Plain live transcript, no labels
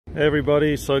Hey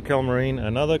everybody, SoCal Marine,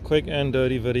 another quick and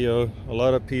dirty video. A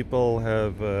lot of people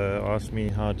have asked me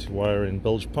how to wire in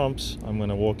bilge pumps. I'm going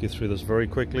to walk you through this very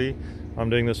quickly. I'm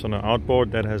doing this on an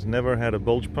outboard that has never had a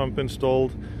bilge pump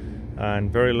installed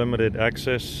and very limited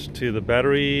access to the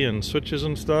battery and switches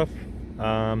and stuff.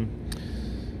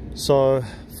 So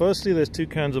firstly, there's two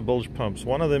kinds of bilge pumps.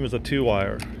 One of them is a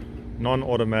 2-wire,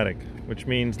 non-automatic, which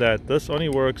means that this only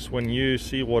works when you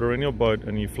see water in your boat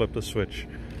and you flip the switch.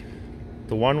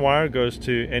 The one wire goes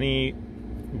to any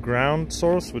ground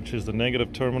source, which is the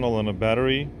negative terminal on a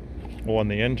battery or on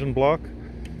the engine block,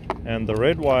 and the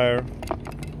red wire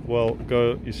will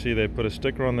go, you see they put a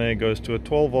sticker on there, goes to a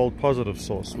 12-volt positive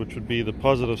source, which would be the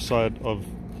positive side of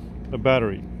a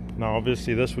battery. Now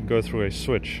obviously this would go through a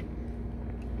switch,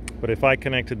 but if I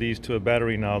connected these to a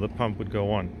battery now, the pump would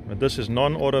go on. But this is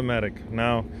non-automatic.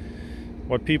 Now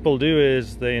what people do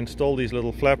is they install these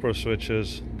little flapper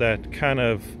switches that kind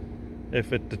of,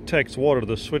 if it detects water,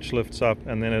 the switch lifts up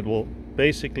and then it will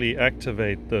basically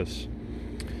activate this.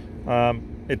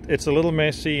 It's a little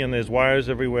messy and there's wires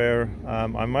everywhere.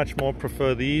 I much more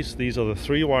prefer these. These are the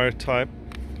 3-wire type.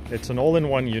 It's an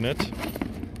all-in-one unit,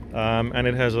 and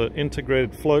it has an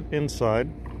integrated float inside,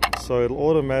 so it'll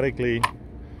automatically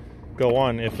go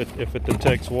on if it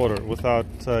detects water without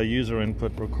user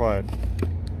input required.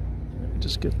 Let me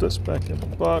just get this back in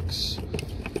the box.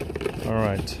 All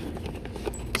right.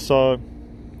 So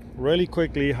really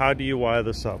quickly, how do you wire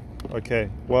this up? Okay,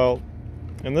 well,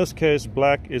 in this case,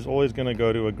 black is always going to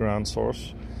go to a ground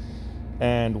source,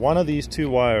 and one of these 2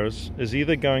 wires is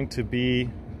either going to be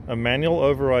a manual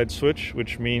override switch,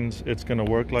 which means it's going to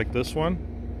work like this one,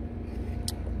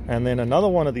 and then another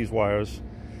one of these wires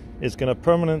is going to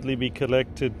permanently be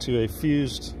connected to a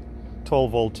fused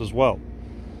 12 volt as well.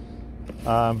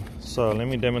 So let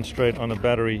me demonstrate on a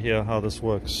battery here how this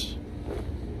works.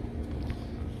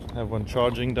 Have one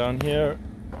charging down here.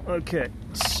 Okay,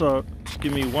 so just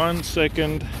give me 1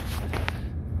 second.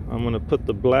 I'm going to put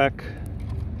the black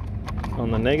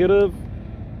on the negative.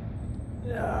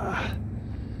 Yeah.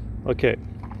 Okay,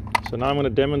 so now I'm going to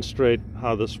demonstrate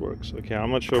how this works. Okay,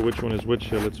 I'm not sure which one is which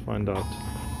here. Let's find out.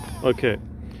 Okay,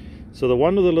 so the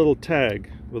one with the little tag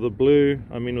with a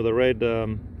with a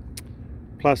red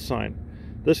plus sign,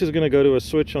 this is going to go to a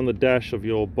switch on the dash of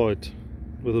your boat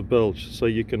with a bilge, so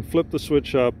you can flip the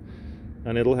switch up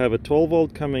and it'll have a 12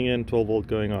 volt coming in, 12 volt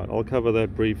going out. I'll cover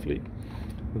that briefly.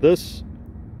 This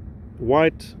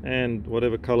white and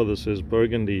whatever color this is,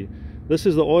 burgundy, this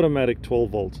is the automatic 12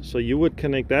 volt, so you would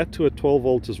connect that to a 12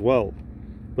 volt as well,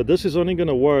 but this is only going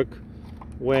to work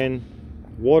when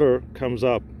water comes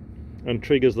up and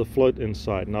triggers the float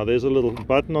inside. Now there's a little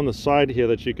button on the side here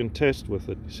that you can test with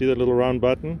it. See that little round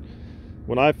button?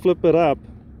 When I flip it up,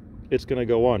 it's going to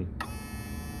go on.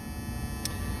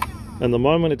 And the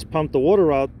moment it's pumped the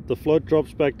water out, the float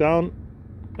drops back down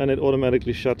and it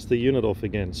automatically shuts the unit off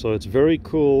again. So it's very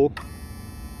cool.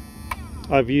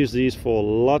 I've used these for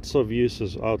lots of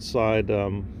uses outside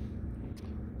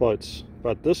boats.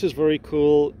 But this is very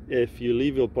cool if you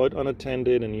leave your boat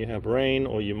unattended and you have rain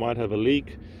or you might have a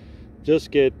leak. Just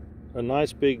get a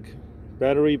nice big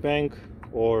battery bank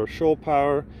or shore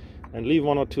power and leave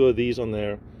 1 or 2 of these on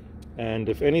there. And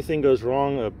if anything goes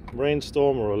wrong, a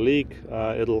rainstorm or a leak,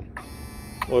 it'll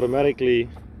automatically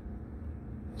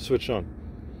switch on.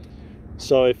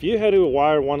 So if you had to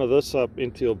wire one of this up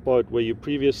into your boat where you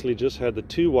previously just had the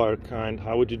 2-wire kind,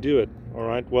 how would you do it? All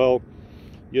right, well,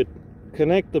 you'd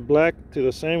connect the black to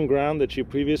the same ground that you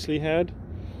previously had,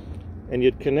 and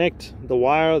you'd connect the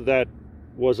wire that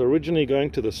was originally going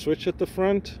to the switch at the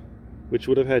front, which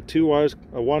would have had 2 wires,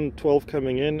 one 12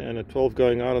 coming in and a 12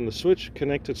 going out on the switch,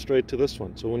 connected straight to this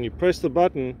one. So when you press the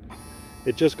button,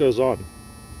 it just goes on.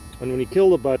 And when you kill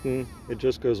the button, it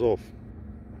just goes off.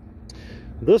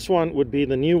 This one would be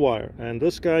the new wire. And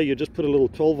this guy, you just put a little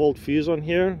 12 volt fuse on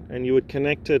here and you would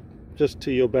connect it just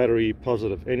to your battery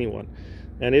positive, any one.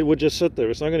 And it would just sit there.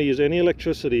 It's not going to use any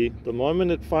electricity. The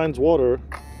moment it finds water,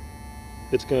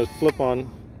 it's going to flip on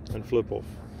and flip off.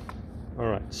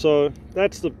 Alright, so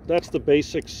that's the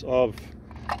basics of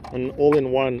an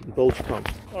all-in-one bilge pump.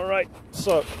 Alright,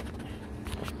 so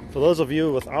for those of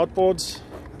you with outboards,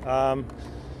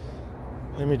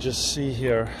 let me just see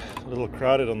here, a little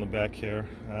crowded on the back here,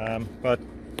 but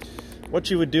what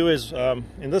you would do is,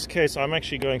 in this case I'm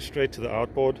actually going straight to the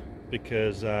outboard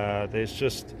because there's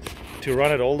just, to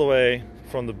run it all the way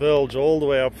from the bilge all the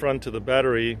way up front to the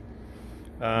battery,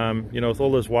 you know, with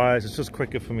all those wires, it's just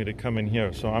quicker for me to come in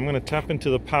here. So I'm going to tap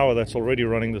into the power that's already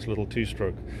running this little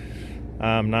 2-stroke.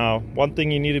 Now, one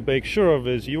thing you need to make sure of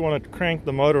is you want to crank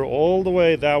the motor all the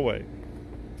way that way,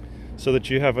 so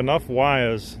that you have enough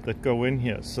wires that go in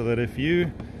here, so that if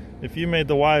you if you made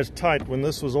the wires tight when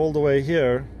this was all the way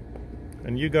here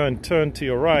and you go and turn to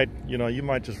your right, you know, you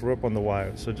might just rip on the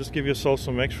wire. So just give yourself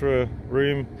some extra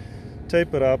room,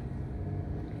 tape it up.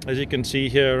 As you can see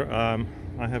here,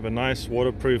 I have a nice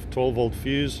waterproof 12-volt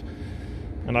fuse,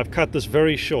 and I've cut this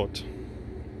very short,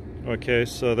 okay,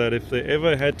 so that if there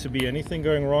ever had to be anything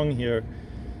going wrong here,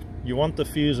 you want the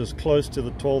fuse as close to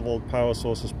the 12-volt power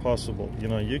source as possible. You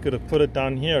know, you could have put it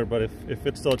down here, but if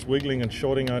it starts wiggling and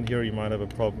shorting out here, you might have a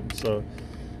problem. So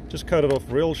just cut it off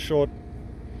real short,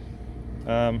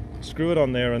 screw it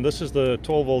on there, and this is the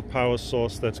 12-volt power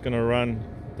source that's going to run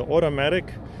the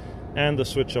automatic and the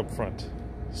switch up front.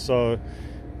 So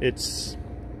it's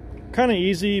kind of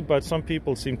easy, but some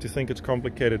people seem to think it's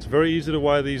complicated. It's very easy to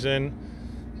wire these in.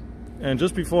 And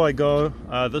just before I go,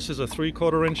 this is a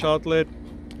 3/4 inch outlet.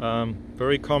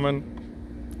 Very common.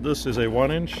 This is a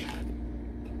 1 inch,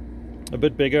 a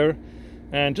bit bigger.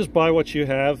 And just buy what you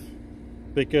have,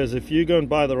 because if you go and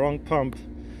buy the wrong pump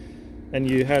and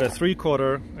you had a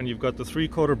 3/4 and you've got the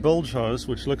 3/4 bilge hose,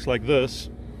 which looks like this,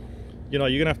 you know,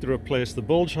 you're gonna have to replace the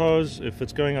bilge hose. If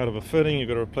it's going out of a fitting, you've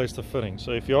got to replace the fitting.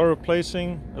 So if you are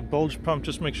replacing a bilge pump,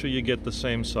 just make sure you get the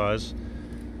same size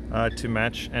to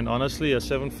match. And honestly, a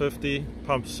 750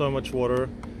 pumps so much water.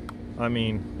 I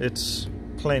mean, it's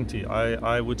plenty.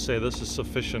 I would say this is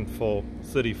sufficient for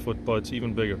 30-foot boats,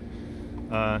 even bigger.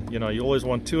 You know, you always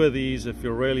want 2 of these if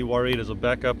you're really worried, as a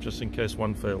backup, just in case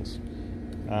one fails.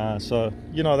 So,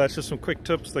 you know, that's just some quick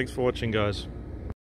tips. Thanks for watching, guys.